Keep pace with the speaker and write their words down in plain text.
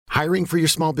Hiring for your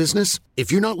small business?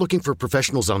 If you're not looking for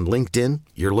professionals on LinkedIn,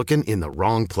 you're looking in the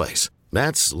wrong place.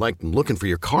 That's like looking for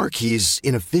your car keys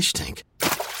in a fish tank.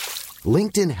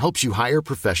 LinkedIn helps you hire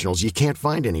professionals you can't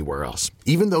find anywhere else,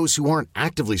 even those who aren't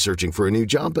actively searching for a new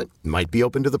job but might be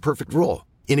open to the perfect role.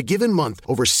 In a given month,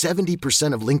 over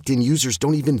 70% of LinkedIn users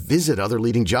don't even visit other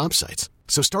leading job sites.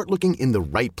 So start looking in the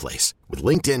right place. With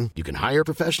LinkedIn, you can hire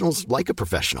professionals like a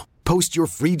professional. Post your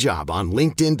free job on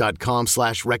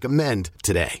linkedin.com/recommend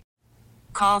today.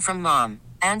 Call from mom.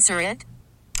 Answer it.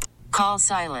 Call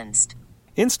silenced.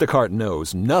 Instacart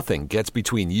knows nothing gets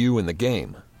between you and the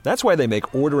game. That's why they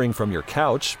make ordering from your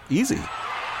couch easy.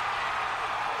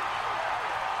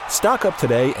 Stock up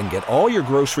today and get all your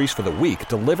groceries for the week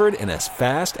delivered in as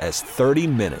fast as 30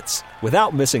 minutes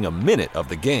without missing a minute of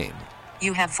the game.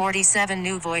 You have 47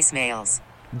 new voicemails.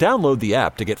 Download the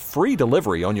app to get free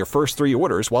delivery on your first 3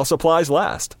 orders while supplies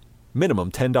last.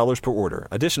 Minimum $10 per order.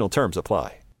 Additional terms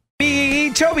apply.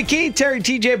 Toby Keith, Terry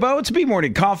TJ Boats, B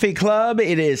Morning Coffee Club.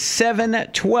 It is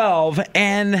 7:12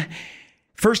 and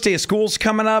first day of school's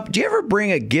coming up. Do you ever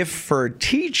bring a gift for a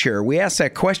teacher? We asked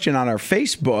that question on our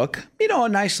Facebook. You know, a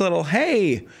nice little,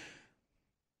 hey,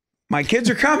 my kids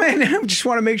are coming. I just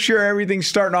want to make sure everything's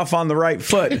starting off on the right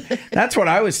foot. That's what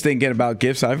I was thinking about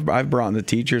gifts. I've brought the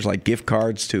teachers like gift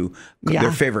cards to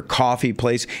their favorite coffee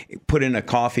place, put in a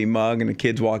coffee mug, and the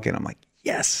kids walk in. I'm like,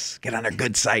 yes, get on their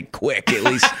good side quick. At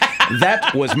least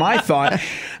that was my thought.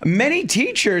 Many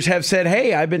teachers have said,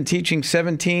 hey, I've been teaching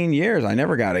 17 years. I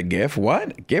never got a gift.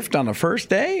 What? A gift on the first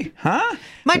day? Huh?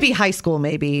 Might be high school,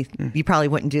 maybe. You probably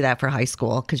wouldn't do that for high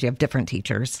school because you have different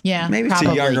teachers. Yeah, maybe probably.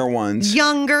 It's the younger ones.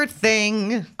 Younger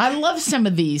thing. I love some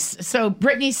of these. So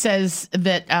Brittany says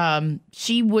that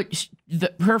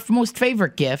her most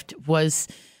favorite gift was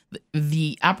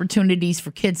the opportunities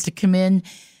for kids to come in,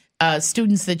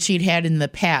 students that she'd had in the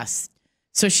past.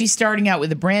 So she's starting out with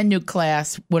a brand new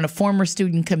class when a former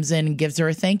student comes in and gives her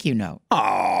a thank you note.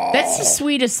 Oh, that's the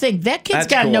sweetest thing. That kid's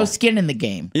got no skin in the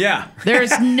game. Yeah.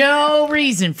 There's no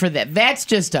reason for that. That's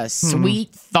just a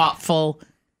sweet, thoughtful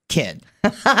kid.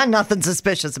 Nothing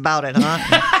suspicious about it,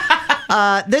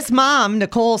 huh? This mom,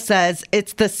 Nicole, says,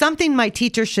 it's the something my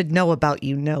teacher should know about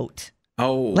you note.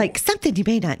 Oh. Like something you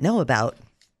may not know about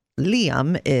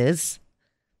Liam is,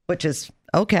 which is,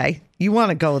 okay, you want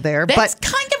to go there. That's but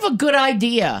kind of a good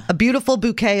idea. A beautiful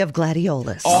bouquet of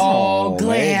gladiolus. Oh,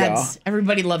 Glads.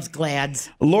 Everybody loves Glads.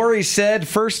 Lori said,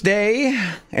 first day,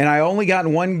 and I only got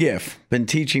one gift. Been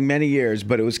teaching many years,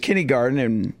 but it was kindergarten,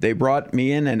 and they brought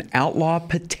me in an Outlaw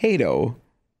Potato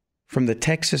from the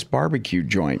Texas barbecue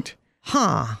joint.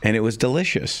 Huh. And it was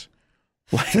delicious.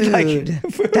 Food.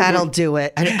 That'll do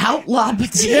it. An Outlaw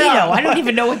Potato. Yeah. I don't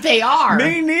even know what they are.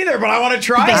 Me neither, but I want to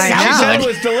try it. She said it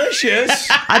was delicious.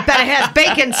 I bet it has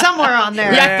bacon somewhere on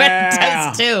there. Yeah, I bet it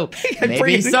does too.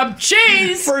 Maybe some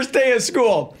cheese. First day of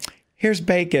school. Here's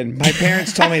bacon. My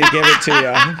parents told me to give it to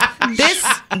you. This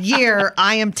year,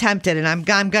 I am tempted, and I'm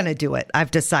going to do it.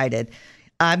 I've decided.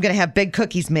 I'm going to have big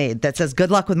cookies made that says,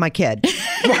 good luck with my kid.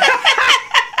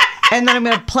 And then I'm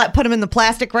going to put him in the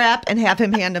plastic wrap and have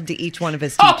him hand them to each one of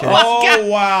his teachers. Oh,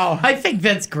 wow. I think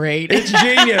that's great. It's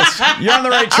genius. You're on the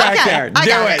right track there. Do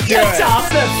it. Off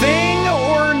the thing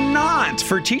or not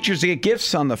for teachers to get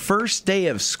gifts on the first day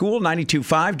of school.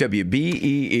 92.5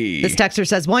 WBEE. This texter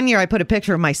says, one year I put a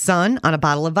picture of my son on a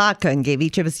bottle of vodka and gave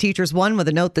each of his teachers one with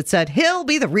a note that said, he'll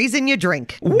be the reason you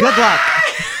drink. Good luck.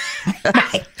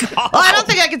 My God. Well, I don't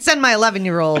think I could send my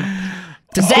 11-year-old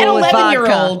to that school with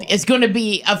 11-year-old is going to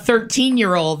be a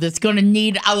 13-year-old that's going to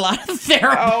need a lot of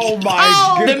therapy. Oh,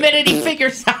 my goodness. The minute he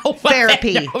figures out what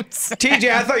therapy. TJ,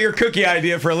 I thought your cookie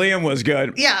idea for Liam was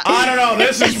good. Yeah. I don't know.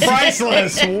 This is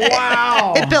priceless.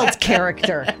 Wow. It builds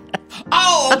character.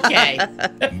 Oh, okay.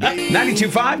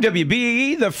 92.5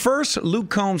 WBE. The first Luke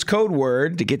Combs code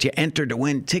word to get you entered to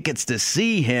win tickets to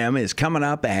see him is coming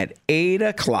up at 8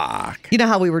 o'clock. You know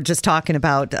how we were just talking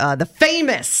about the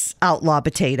famous Outlaw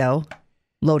Potato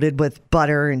loaded with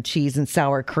butter and cheese and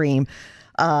sour cream.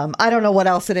 I don't know what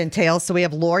else it entails. So we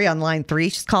have Lori on line 3.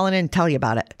 She's calling in and tell you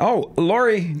about it. Oh,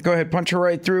 Lori, go ahead. Punch her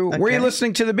right through. Okay. Where are you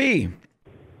listening to the B?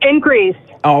 In Greece.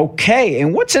 Okay.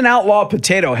 And what's an Outlaw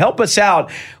Potato? Help us out.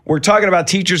 We're talking about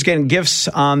teachers getting gifts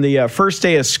on the first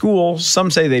day of school. Some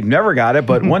say they've never got it,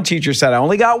 but one teacher said, I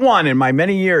only got one in my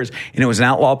many years. And it was an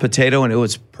Outlaw Potato, and it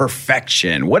was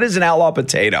perfection. What is an Outlaw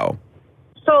Potato?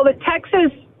 So the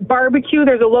Texas barbecue,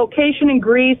 there's a location in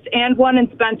Greece and one in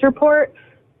Spencerport.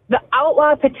 The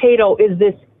Outlaw Potato is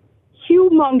this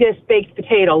humongous baked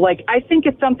potato. Like, I think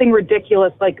it's something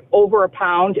ridiculous, like over a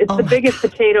pound. It's the biggest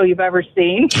potato you've ever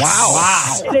seen.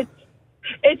 Wow. And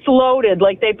it's loaded.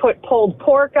 Like, they put pulled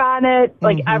pork on it.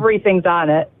 Like, everything's on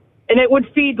it. and it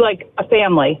would feed like a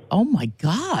family. Oh my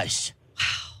gosh.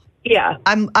 Yeah.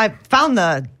 I found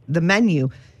the menu.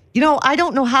 You know, I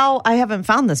don't know how I haven't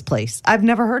found this place. I've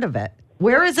never heard of it.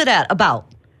 Where is it at?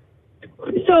 About?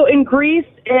 So in Greece,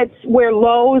 it's where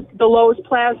the Lowe's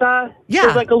Plaza. Yeah.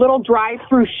 There's like a little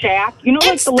drive-through shack. You know, It's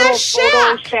like the little the shack!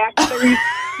 photo shack.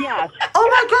 Yes. Oh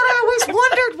my God, I always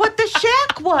wondered what the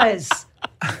shack was.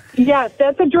 Yes,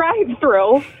 that's a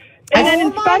drive-through. And then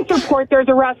in Spencerport, there's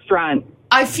a restaurant.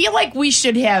 I feel like we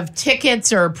should have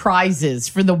tickets or prizes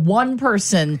for the one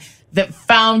person that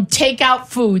found takeout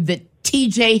food that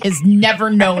TJ has never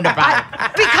known about.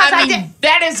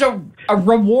 That is a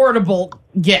rewardable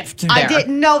gift there. I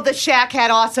didn't know the shack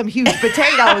had awesome, huge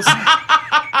potatoes.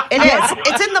 It is.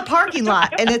 It's in the parking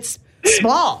lot, and it's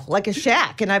small, like a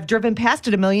shack, and I've driven past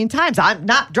it a million times. I'm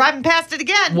not driving past it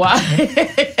again. What?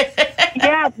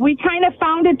 Yeah, we kind of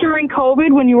found it during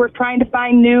COVID when you were trying to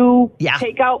find new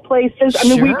takeout places. I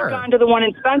mean, we've gone to the one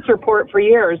in Spencerport for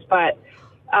years, but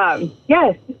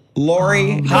yeah.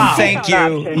 Lori, thank you.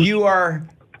 Option. You are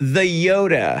the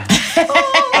Yoda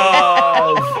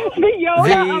The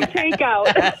Yoda of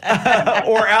takeout.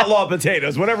 or Outlaw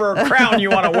Potatoes, whatever crown you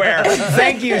want to wear.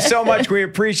 Thank you so much. We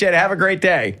appreciate it. Have a great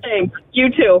day. Thanks. You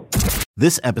too.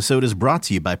 This episode is brought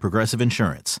to you by Progressive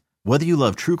Insurance. Whether you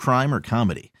love true crime or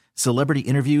comedy, celebrity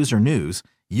interviews or news,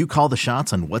 you call the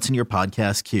shots on what's in your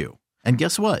podcast queue. And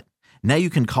guess what? Now you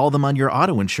can call them on your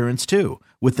auto insurance too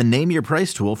with the Name Your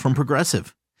Price tool from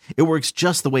Progressive. It works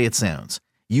just the way it sounds.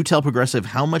 You tell Progressive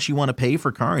how much you want to pay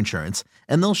for car insurance,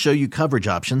 and they'll show you coverage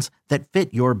options that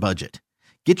fit your budget.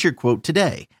 Get your quote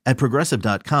today at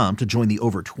Progressive.com to join the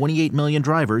over 28 million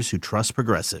drivers who trust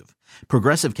Progressive.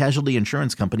 Progressive Casualty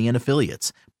Insurance Company and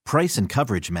Affiliates. Price and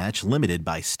coverage match limited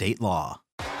by state law.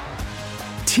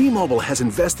 T-Mobile has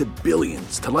invested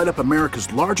billions to light up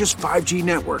America's largest 5G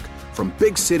network, from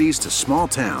big cities to small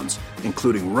towns,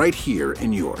 including right here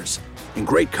in yours. And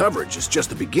great coverage is just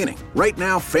the beginning. Right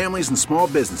now, families and small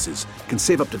businesses can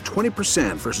save up to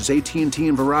 20% versus AT&T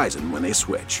and Verizon when they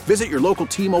switch. Visit your local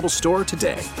T-Mobile store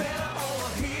today.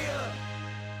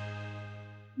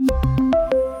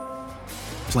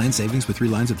 Plan savings with 3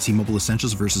 lines of T-Mobile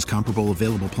Essentials versus comparable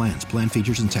available plans. Plan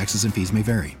features and taxes and fees may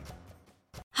vary.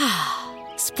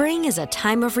 Spring is a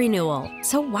time of renewal,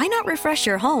 so why not refresh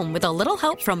your home with a little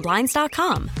help from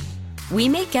Blinds.com? We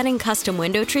make getting custom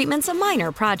window treatments a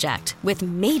minor project with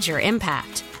major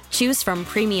impact. Choose from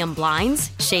premium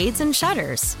blinds, shades, and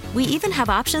shutters. We even have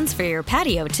options for your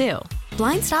patio, too.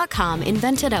 Blinds.com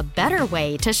invented a better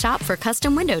way to shop for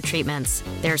custom window treatments.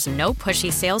 There's no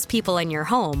pushy salespeople in your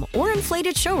home or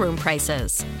inflated showroom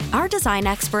prices. Our design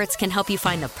experts can help you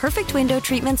find the perfect window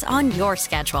treatments on your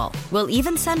schedule. We'll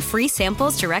even send free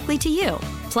samples directly to you.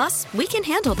 Plus, we can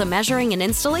handle the measuring and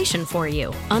installation for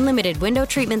you. Unlimited window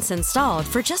treatments installed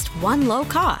for just one low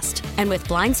cost. And with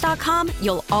Blinds.com,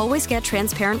 you'll always get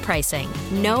transparent pricing.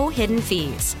 No hidden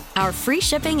fees. Our free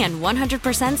shipping and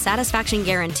 100% satisfaction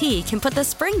guarantee can put the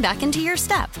spring back into your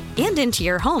step and into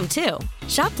your home, too.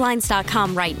 Shop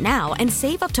Blinds.com right now and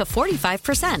save up to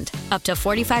 45%. Up to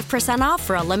 45% off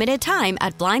for a limited time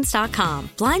at Blinds.com.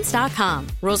 Blinds.com.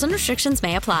 Rules and restrictions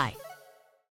may apply.